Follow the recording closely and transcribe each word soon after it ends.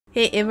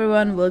Hey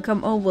everyone,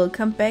 welcome or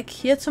welcome back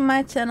here to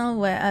my channel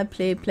where I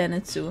play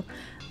Planet Zoo.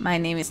 My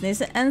name is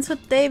Nisse and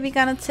today we're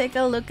gonna take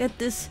a look at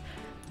this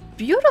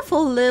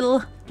beautiful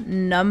little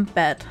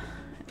Numbat.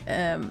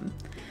 And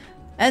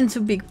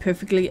to be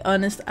perfectly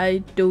honest,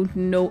 I don't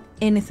know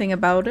anything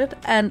about it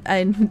and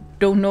I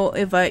don't know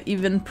if I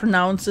even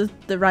pronounce it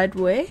the right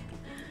way.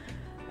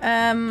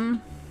 But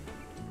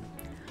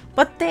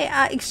they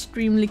are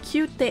extremely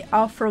cute. They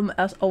are from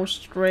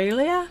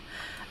Australia.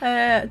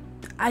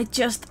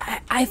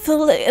 I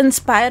feel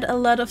inspired. A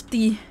lot of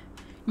the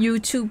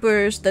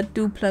YouTubers that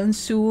do Planet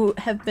Zoo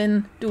have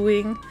been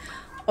doing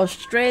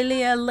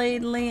Australia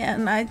lately,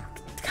 and I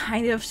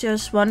kind of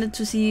just wanted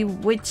to see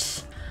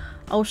which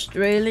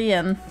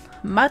Australian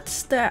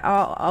mods there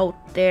are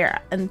out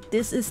there, and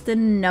this is the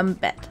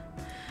Numbat.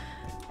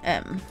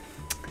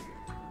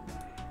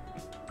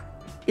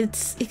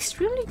 It's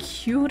extremely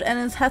cute and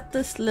it has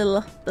this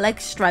little black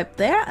stripe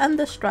there and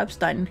the stripes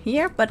down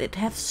here, but it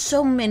has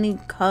so many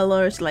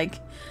colors like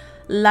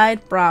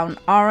light brown,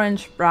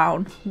 orange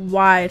brown,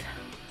 white,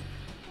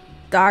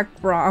 dark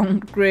brown,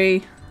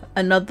 gray,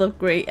 another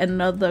gray,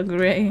 another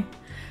gray.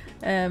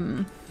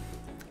 And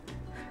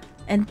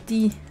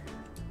the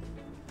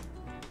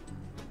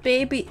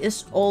baby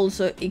is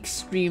also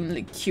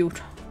extremely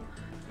cute.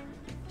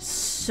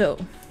 So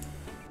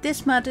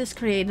this mod is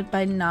created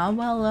by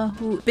NarwhalerN,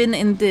 who's been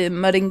in the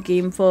modding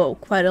game for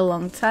quite a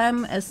long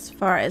time, as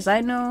far as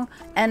I know.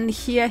 And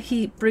here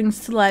he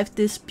brings to life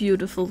this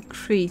beautiful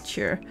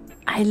creature.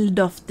 I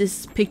love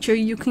this picture.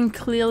 You can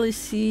clearly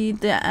see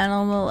the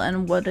animal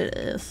and what it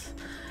is.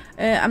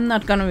 I'm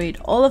not gonna read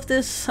all of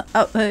this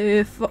up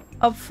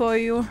for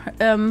you,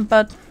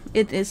 but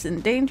it is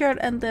endangered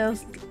and their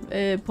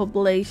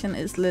population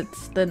is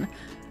less than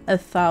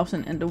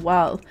 1,000 in the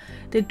wild.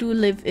 They do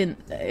live in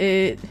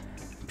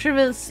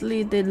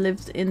previously they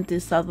lived in the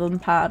southern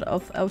part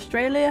of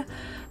Australia,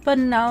 but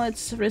now it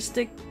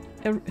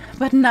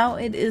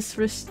is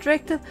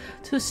restricted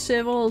to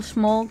several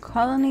small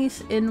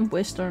colonies in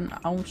Western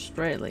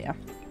Australia.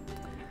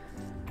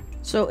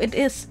 So it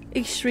is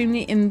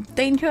extremely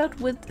endangered,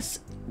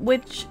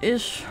 which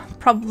is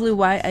probably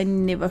why I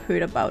never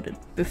heard about it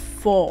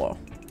before.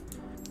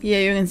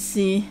 Here you can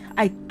see,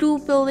 I do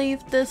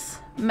believe this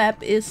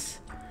map is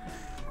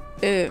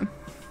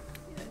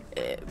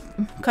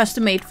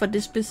custom made for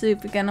the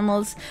specific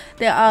animals.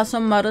 There are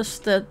some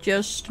modders that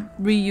just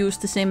reuse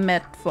the same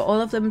map for all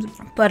of them,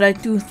 but I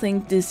do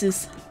think this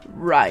is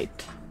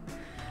right.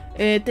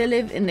 They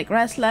live in the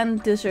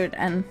grassland, desert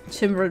and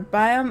temperate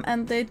biome,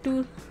 and they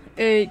do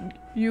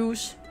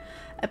use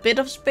a bit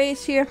of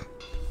space here.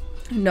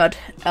 Not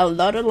a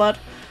lot,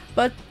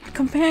 but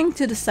comparing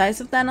to the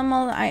size of the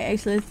animal, I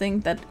actually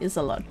think that is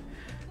a lot.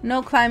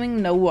 No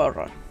climbing, no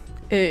water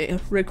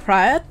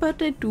required, but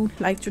they do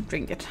like to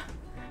drink it.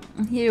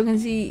 Here you can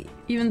see,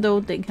 even though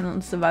they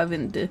can survive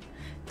in the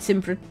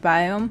temperate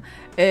biome,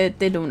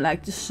 they don't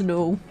like the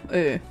snow.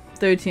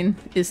 13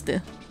 is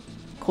the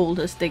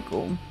coldest they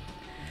go.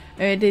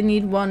 They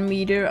need 1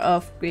 meter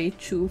of grade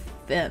 2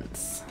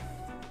 fence.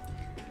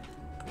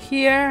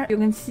 Here you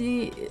can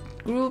see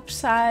group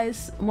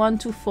size 1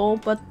 to 4,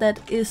 but that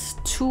is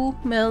 2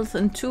 males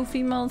and 2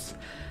 females,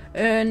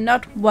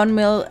 not 1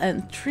 male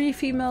and 3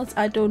 females.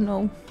 I don't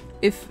know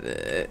if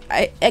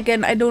I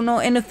don't know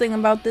anything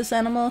about this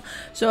animal,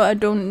 so I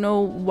don't know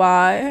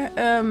why,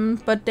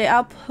 but they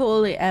are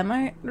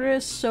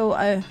polyamorous,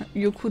 so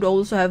you could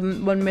also have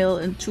 1 male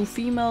and 2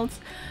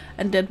 females,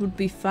 and that would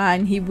be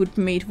fine. He would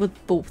mate with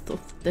both of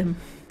them.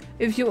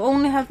 If you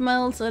only have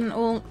males and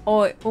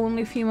or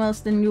only females,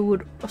 then you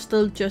would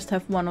still just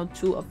have 1 or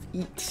 2 of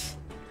each.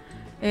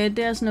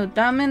 There's no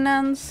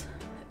dominance.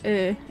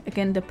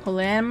 Again, the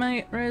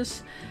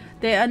polyamorous.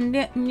 They are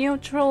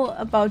neutral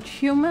about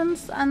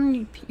humans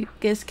and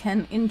guests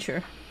can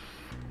injure.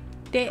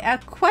 They are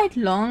quite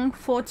long,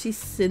 40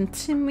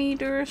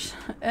 centimeters,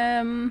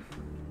 and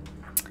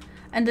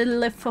they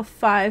live for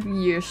 5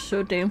 years,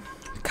 so they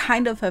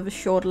kind of have a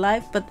short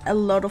life, but a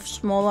lot of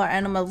smaller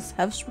animals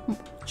have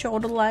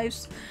shorter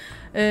lives.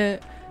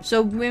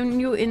 So when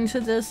you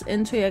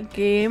enter your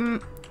game,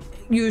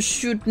 you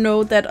should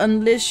know that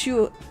unless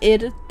you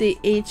edit the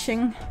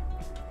aging,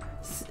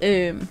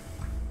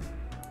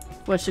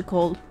 what's it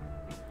called,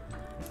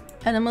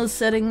 animal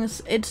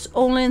settings, it's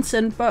only in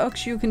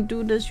sandbox you can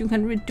do this. You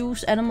can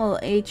reduce animal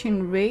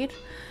aging rate.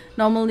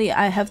 Normally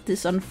I have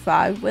this on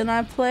 5 when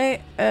I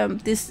play.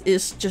 This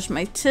is just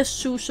my test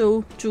zoo,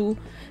 so to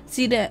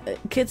see the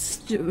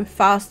kids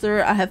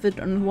faster I have it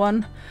on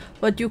 1,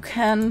 but you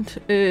can't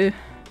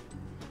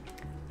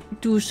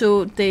do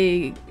so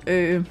they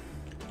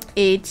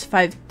age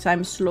 5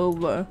 times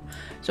slower.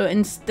 So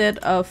instead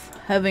of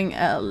having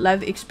a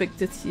life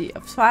expectancy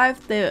of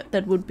 5,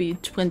 that would be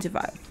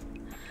 25.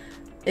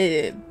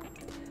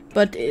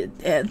 But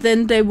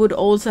then they would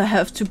also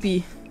have to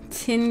be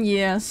 10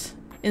 years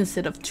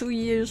instead of 2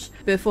 years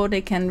before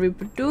they can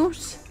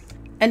reproduce.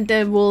 And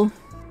they will,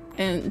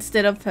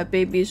 instead of have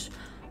babies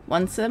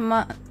once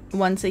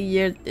a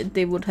year,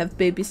 they would have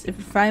babies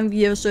every 5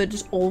 years, so it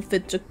is all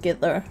fit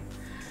together.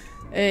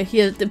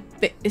 Here the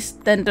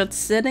standard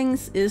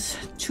settings is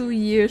 2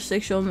 years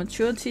sexual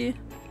maturity,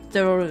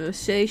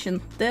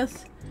 sterilization,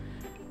 death,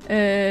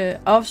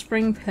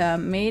 offspring per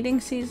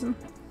mating season,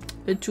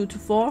 2 to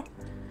 4,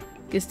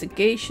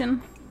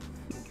 gestation,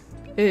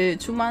 2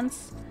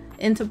 months,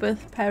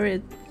 interbirth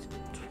period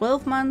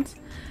 12 months,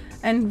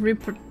 and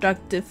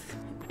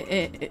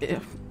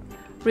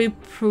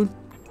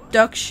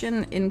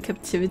reproduction in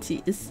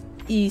captivity is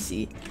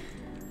easy.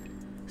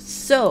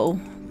 So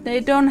they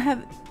don't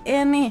have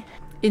any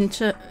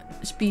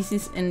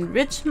interspecies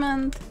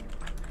enrichment.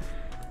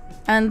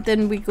 And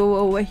then we go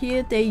over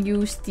here, they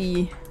use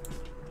the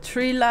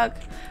tree log,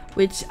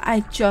 which I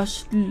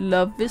just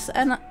love this,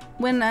 and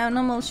when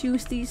animals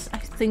use these, I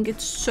think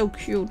it's so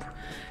cute.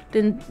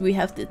 Then we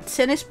have the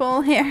tennis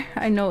ball here.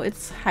 I know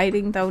it's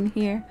hiding down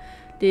here.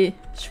 The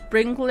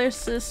sprinkler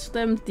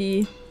system,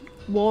 the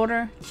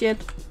water jet,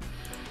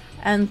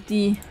 and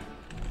the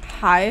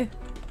high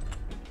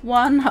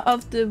one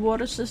of the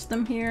water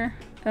system here.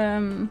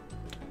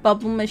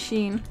 Bubble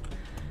machine.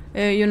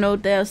 You know,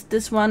 there's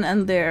this one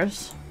and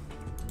there's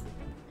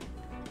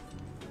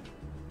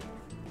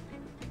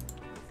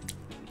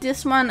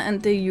this one,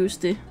 and they use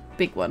the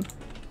big one.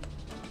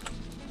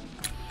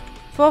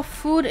 For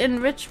food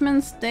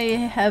enrichments, they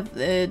have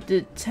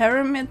the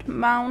pyramid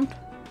mount,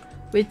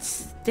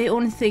 which the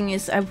only thing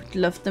is I would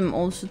love them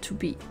also to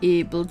be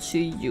able to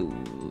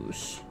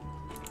use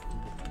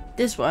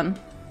this one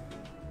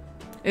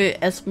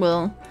as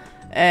well.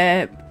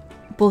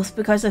 Both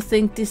because I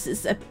think this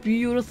is a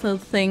beautiful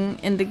thing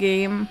in the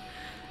game,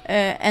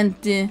 and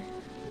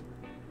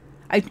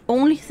I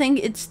only think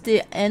it's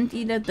the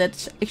anteater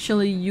that's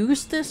actually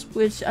used this,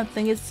 which I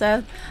think is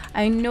sad.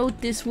 I know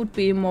this would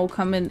be more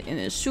common in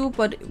a zoo,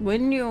 but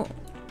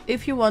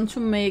if you want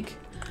to make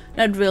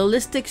not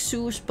realistic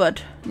zoos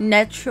but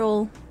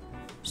natural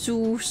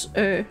zoos,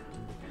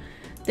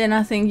 then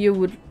I think you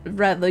would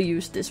rather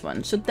use this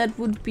one. So that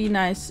would be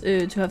nice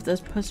to have this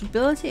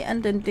possibility.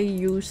 And then they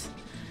use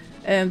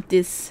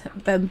this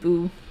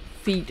bamboo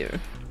feeder.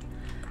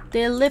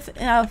 They live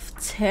off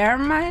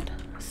termite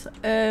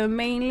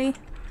mainly,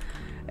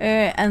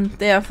 and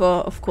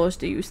therefore of course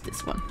they use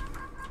this one.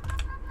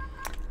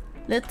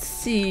 Let's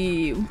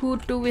see, who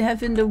do we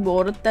have in the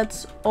water?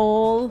 That's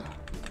all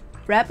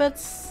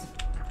rabbits.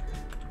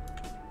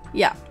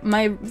 Yeah,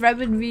 my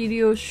rabbit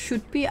video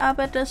should be up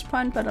at this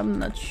point, but I'm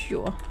not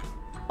sure.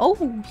 Oh,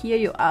 here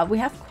you are. We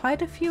have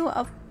quite a few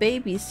of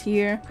babies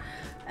here,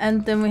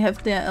 and then we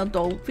have the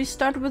adult. We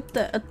start with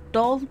the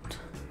adult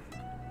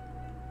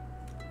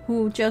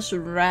who just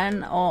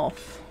ran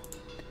off.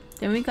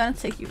 Then we're gonna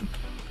take you.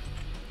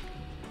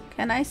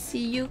 Can I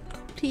see you,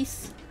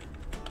 please?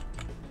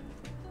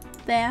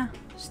 There.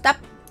 Stop.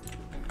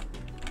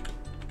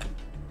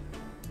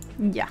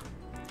 Yeah.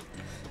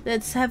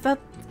 Let's have a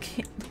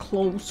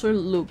closer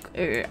look.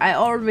 I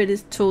already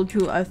told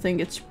you I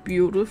think it's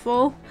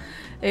beautiful.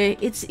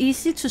 It's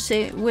easy to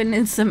say when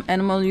it's an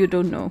animal you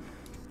don't know.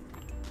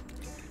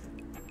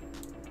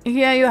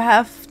 Here you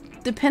have,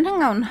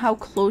 depending on how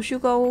close you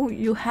go,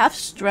 you have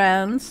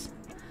strands.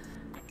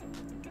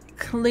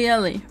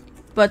 Clearly,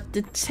 but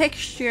the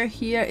texture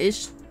here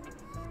is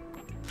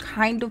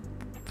kind of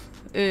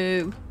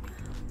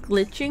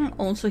glitching.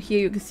 Also here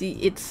you can see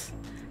it's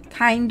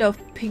kind of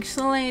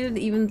pixelated,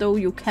 even though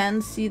you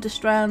can see the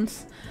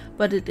strands,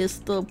 but it is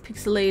still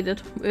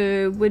pixelated.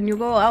 When you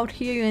go out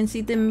here, you can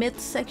see the mid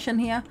section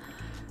here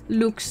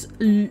looks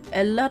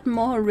a lot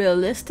more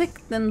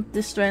realistic than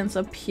the strands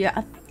up here.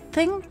 I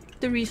think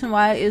the reason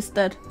why is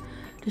that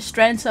the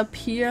strands up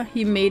here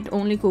he made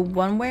only go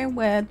one way,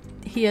 where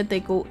here they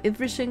go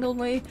every single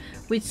way,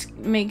 which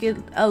make it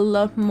a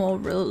lot more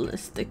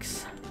realistic.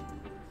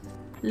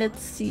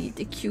 Let's see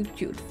the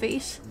cute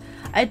face.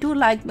 I do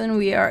like when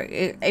we are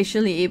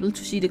actually able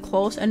to see the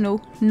claws. I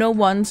know no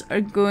ones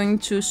are going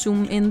to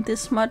zoom in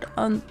this mod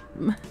on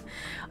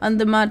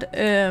the mod,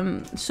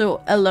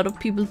 so a lot of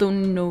people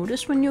don't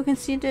notice when you can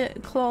see the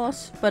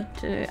claws,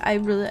 but I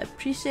really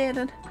appreciate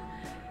it.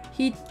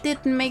 He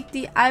did make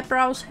the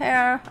eyebrows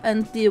hair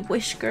and the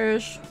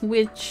whiskers,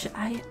 which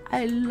I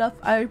love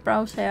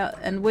eyebrows hair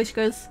and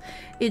whiskers.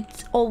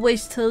 It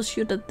always tells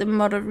you that the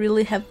modder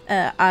really have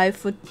an eye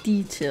for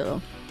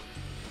detail.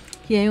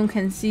 Here you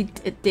can see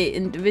the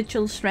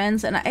individual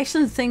strands, and I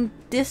actually think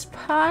this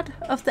part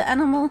of the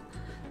animal,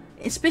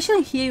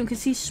 especially here you can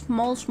see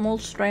small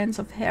strands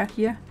of hair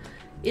here,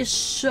 is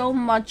so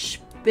much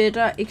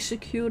better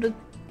executed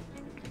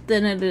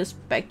than it is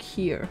back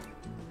here.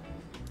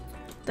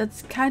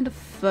 That's kind of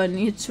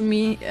funny to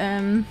me.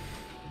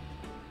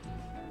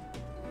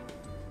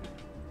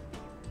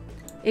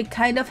 It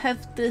kind of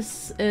have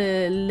this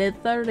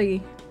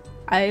leathery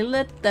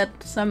eyelid that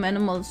some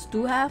animals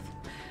do have.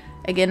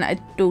 Again, I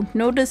don't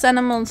know this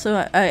animal,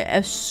 so I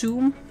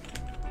assume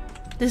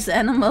this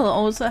animal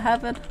also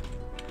have it.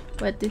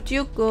 Where did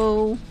you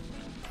go?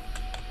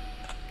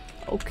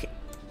 Okay,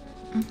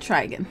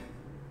 try again.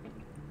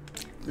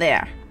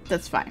 There,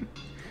 that's fine.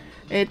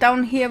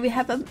 Down here we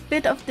have a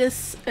bit of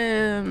this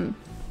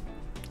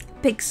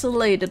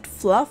pixelated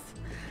fluff.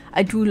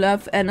 I do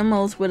love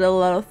animals with a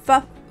lot of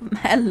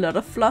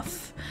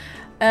fluff.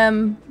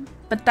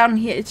 But down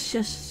here it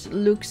just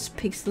looks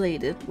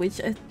pixelated, which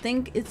I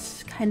think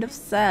it's kind of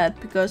sad,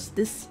 because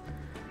this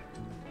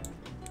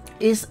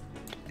is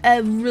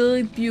a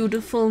really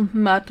beautiful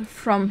mod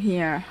from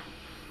here.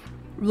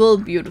 Real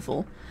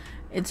beautiful.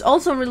 It's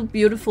also real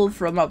beautiful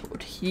from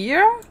about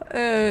here,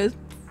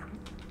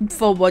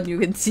 for what you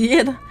can see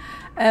it.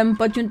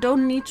 But you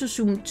don't need to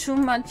zoom too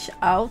much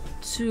out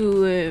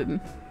to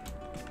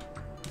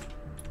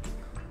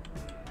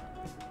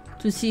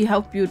see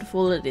how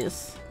beautiful it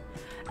is.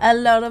 A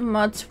lot of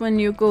mods, when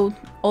you go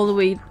all the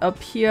way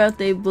up here,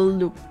 they will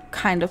look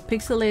kind of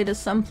pixelated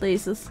some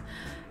places.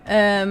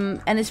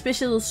 And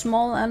especially the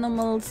small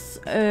animals,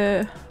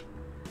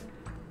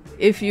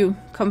 if you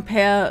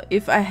compare,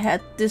 if I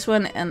had this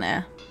one and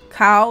a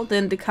cow,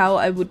 then the cow,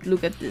 I would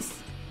look at this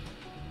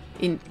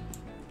in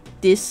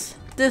this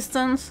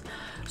distance.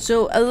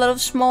 So a lot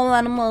of small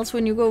animals,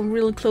 when you go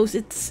really close,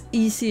 it's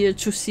easier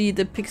to see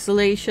the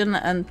pixelation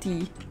and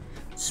the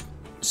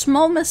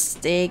small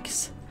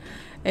mistakes.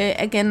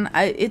 Again,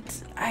 I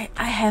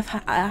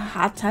have a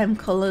hard time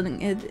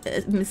calling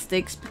it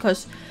mistakes,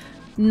 because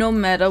no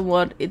matter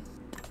what, it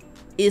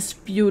is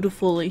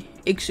beautifully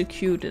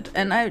executed.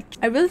 And I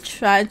will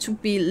try to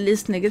be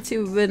less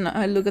negative when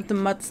I look at the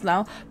mods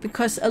now,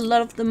 because a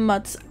lot of the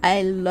mods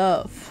I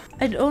love.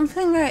 I don't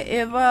think I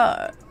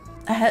ever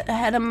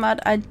had a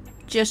mod I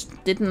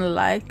just didn't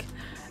like.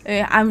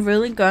 I'm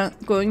really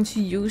going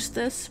to use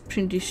this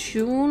pretty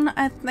soon,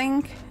 I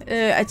think.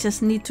 I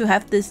just need to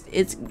have this,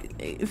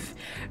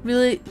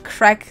 really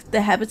crack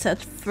the habitat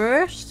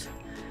first,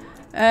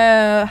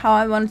 how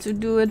I want to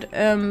do it.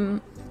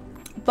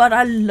 But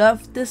I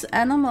love this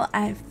animal.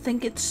 I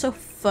think it's so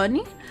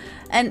funny,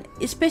 and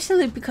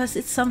especially because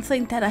it's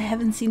something that I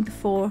haven't seen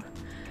before.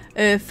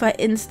 For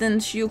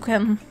instance,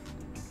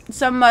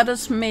 some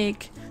modders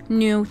make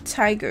new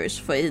tigers,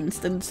 for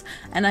instance,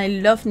 and I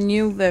love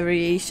new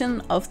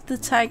variation of the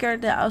tiger.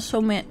 There are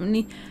so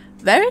many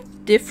very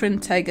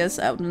different tigers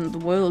out in the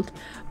world,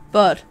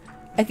 but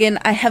again,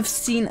 I have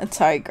seen a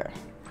tiger.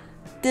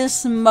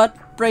 This mod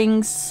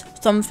brings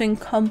something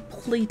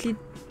completely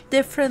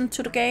different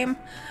to the game,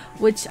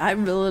 which I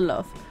really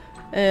love.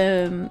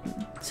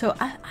 So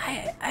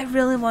I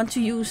really want to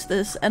use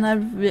this, and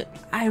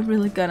I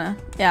really gonna,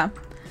 yeah,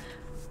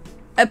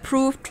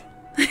 approved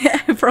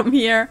from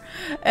here.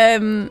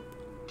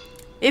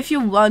 If you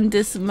want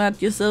this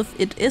mod yourself,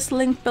 it is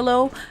linked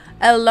below,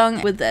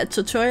 along with a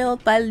tutorial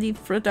by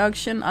Leaf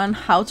Production on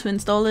how to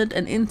install it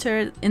and enter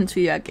it into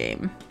your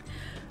game.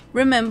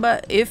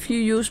 Remember, if you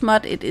use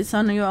mod, it is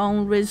on your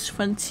own risk.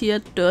 Frontier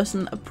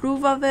doesn't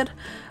approve of it,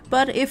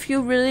 but if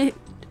you really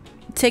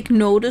take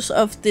notice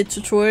of the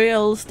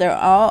tutorials there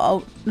are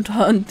out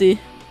on the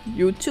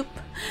YouTube,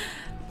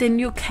 then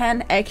you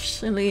can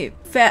actually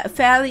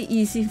fairly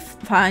easy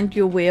find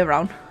your way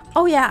around.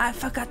 Oh yeah, I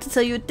forgot to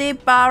tell you, they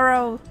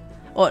borrow,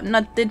 or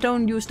not, they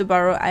don't use the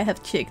borrow, I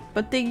have checked,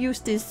 but they use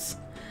this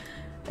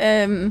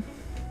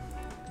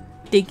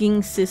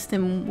digging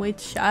system,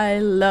 which I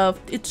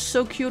loved. It's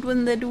so cute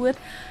when they do it.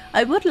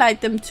 I would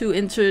like them to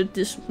enter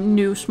this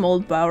new small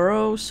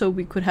burrow so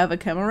we could have a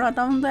camera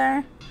down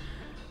there.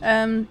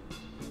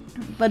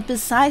 But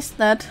besides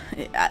that,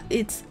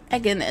 it's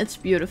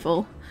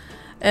beautiful.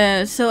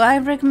 So I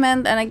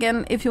recommend, and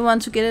again, if you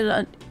want to get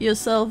it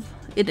yourself,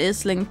 it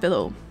is linked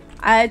below.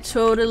 I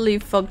totally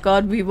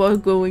forgot we were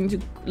going to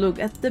look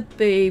at the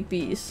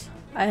babies.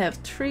 I have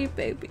 3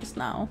 babies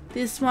now.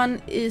 This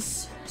one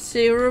is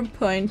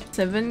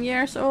 0.7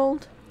 years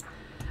old.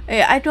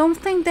 I don't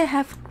think they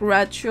have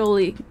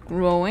gradually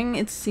growing.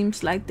 It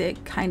seems like they're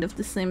kind of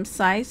the same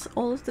size,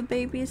 all of the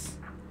babies.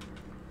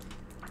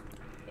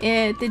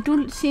 They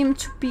do seem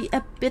to be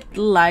a bit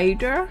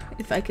lighter,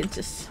 if I can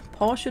just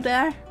pause you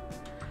there.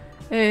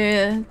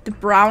 The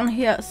brown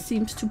here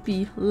seems to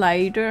be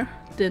lighter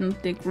than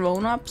the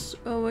grown-ups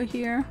over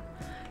here.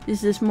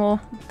 This is more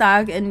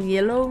dark and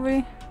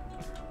yellowy,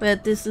 where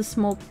this is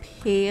more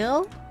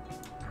pale.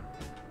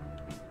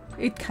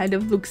 It kind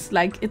of looks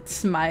like it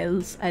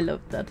smiles. I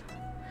love that.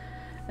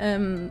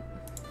 They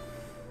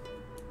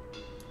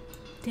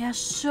are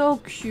so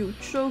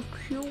cute, so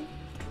cute.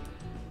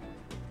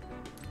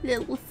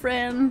 Little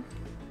friend.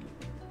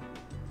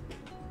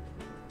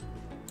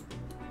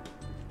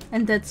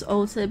 And that's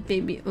also a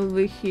baby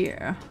over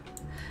here.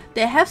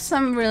 They have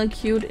some really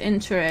cute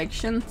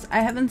interactions.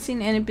 I haven't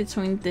seen any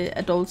between the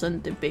adults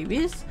and the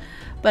babies,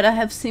 but I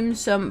have seen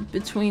some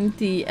between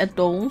the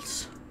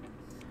adults,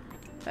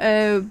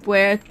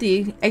 where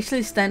they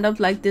actually stand up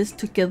like this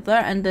together,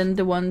 and then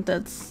the one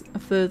that's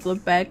further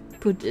back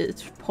put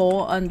its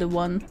paw on the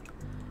one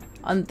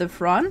on the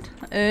front,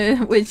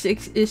 which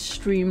is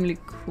extremely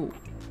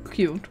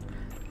cute.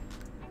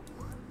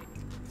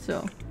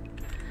 So,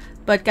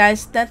 but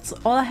guys, that's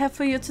all I have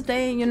for you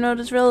today. You know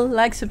the drill.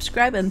 Like,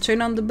 subscribe, and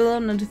turn on the bell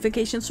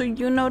notification so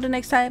you know the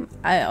next time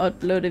I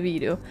upload a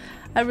video.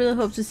 I really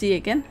hope to see you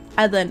again,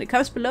 either in the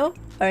comments below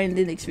or in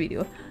the next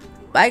video.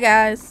 Bye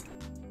guys!